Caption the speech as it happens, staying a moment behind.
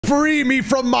Free me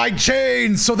from my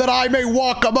chains so that I may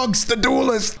walk amongst the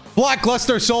duelists.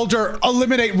 Blackluster soldier,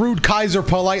 eliminate rude Kaiser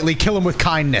politely. Kill him with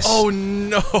kindness. Oh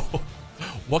no.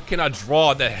 What can I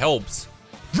draw that helps?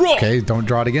 Draw. Okay, don't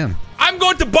draw it again. I'm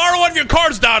going to borrow one of your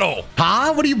cards, Dotto.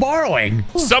 Huh? What are you borrowing?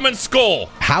 Summon Skull.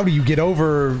 How do you get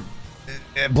over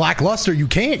Blackluster? You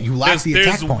can't. You lack the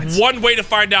attack points. There's one way to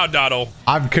find out, Dotto.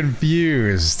 I'm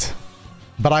confused.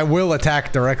 But I will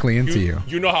attack directly into you.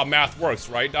 You know how math works,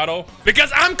 right, Dotto?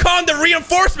 Because I'm calling the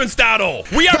reinforcements, Dotto.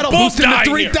 We are both dying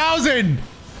here. 3,000.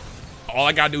 All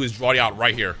I gotta do is draw it out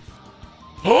right here.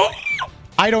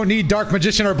 I don't need Dark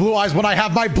Magician or Blue Eyes when I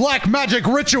have my Black Magic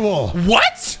Ritual.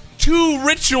 What? 2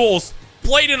 rituals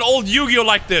played in old Yu-Gi-Oh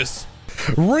like this.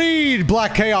 Read,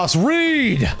 Black Chaos,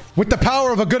 read! With the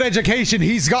power of a good education,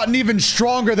 he's gotten even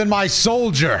stronger than my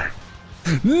soldier.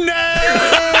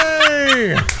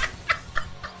 Nay!